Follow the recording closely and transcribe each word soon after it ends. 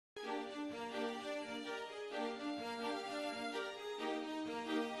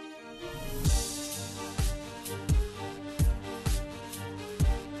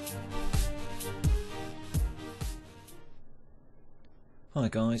Hi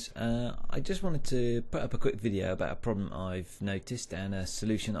guys, I just wanted to put up a quick video about a problem I've noticed and a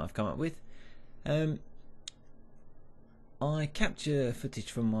solution that I've come up with. I capture footage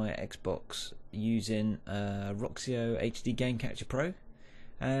from my Xbox using Roxio HD Game Capture Pro,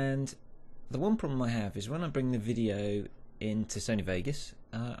 and the one problem I have is when I bring the video into Sony Vegas,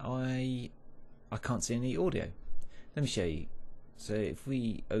 I can't see any audio. Let me show you. So if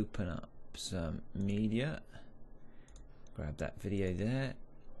we open up some media, grab that video there,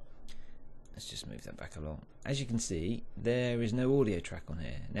 let's just move that back along. As you can see, there is no audio track on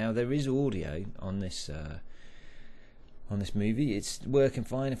here. Now there is audio on this movie. It's working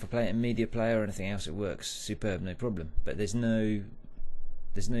fine. If I play it in media player or anything else, it works superb, no problem. But there's no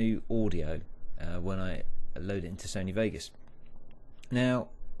audio when I load it into Sony Vegas. Now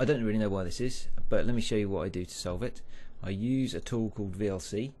I don't really know why this is, but let me show you what I do to solve it. I use a tool called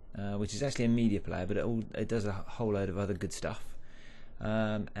VLC, which is actually a media player, but it does a whole load of other good stuff.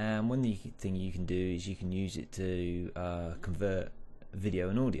 And one thing you can do is you can use it to convert video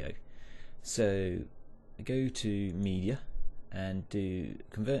and audio. So go to media and do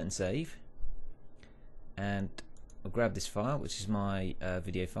convert and save, and I'll grab this file, which is my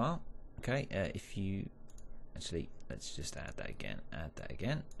video file. Okay, if you actually, let's just add that again.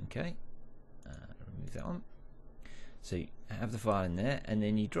 Okay, remove that one. So you have the file in there, and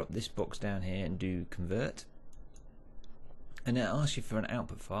then you drop this box down here and do convert, and it asks you for an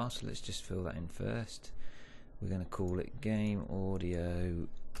output file. So let's just fill that in first. We're going to call it game audio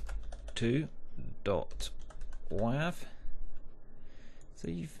 2.wav. So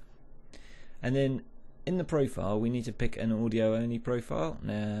and then in the profile we need to pick an audio only profile.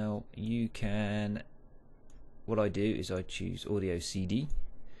 Now you can, what I do is I choose audio CD,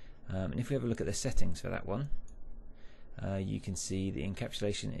 and if we have a look at the settings for that one, you can see the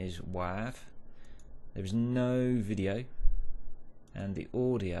encapsulation is WAV, there is no video, and the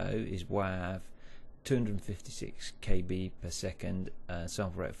audio is WAV 256 KB per second,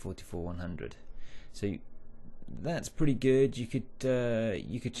 sample rate 44100. So that's pretty good. You could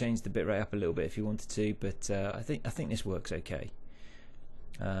change the bitrate up a little bit if you wanted to, but I think this works okay.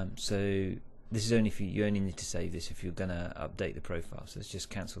 So this is only if you only need to save this if you're gonna update the profile. So let's just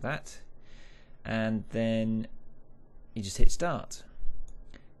cancel that, and then you just hit start,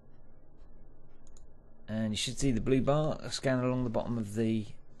 and you should see the blue bar scan along the bottom of the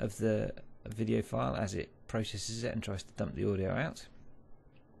video file as it processes it and tries to dump the audio out.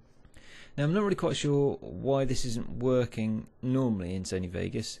 Now I'm not really quite sure why this isn't working normally in Sony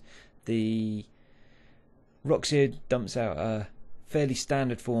Vegas. The Roxio dumps out a fairly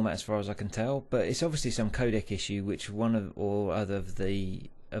standard format as far as I can tell, but it's obviously some codec issue which one or other of the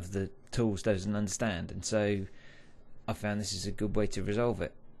tools doesn't understand, and so I found this is a good way to resolve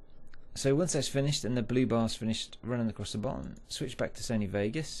it. So once that's finished and the blue bar's finished running across the bottom, switch back to Sony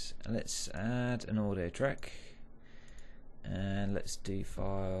Vegas and let's add an audio track, and let's do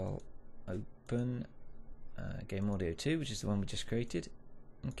file open game audio 2, which is the one we just created.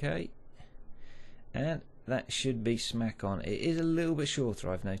 Okay, and that should be smack on. It is a little bit shorter,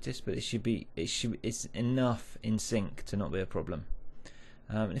 I've noticed, but it's enough in sync to not be a problem.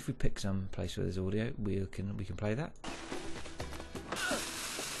 And if we pick some place where there's audio, we can play that.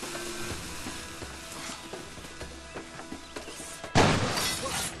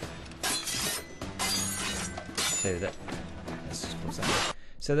 So that, let's just pause that.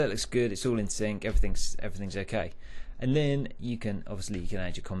 So that looks good. It's all in sync. Everything's okay. And then you can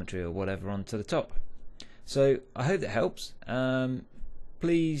add your commentary or whatever onto the top. So I hope that helps.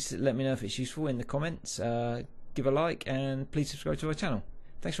 Please let me know if it's useful in the comments. Give a like and please subscribe to our channel.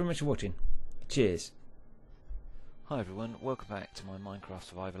 Thanks very much for watching. Cheers. Hi everyone, welcome back to my Minecraft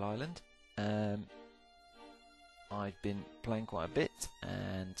Survival Island. I've been playing quite a bit,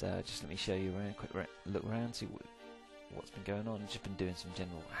 and just let me show you around, quick look around, see what's been going on. I've just been doing some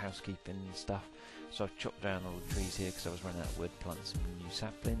general housekeeping and stuff. So I've chopped down all the trees here because I was running out of wood, planting some new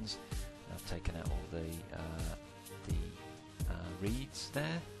saplings. And I've taken out all the reeds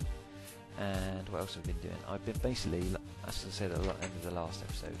there. And what else have I been doing? I've been basically, as I said at the end of the last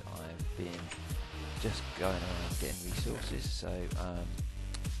episode, I've been just going around getting resources. So a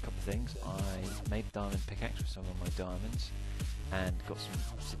couple of things. I made a diamond pickaxe with some of my diamonds and got some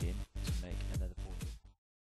obsidian to make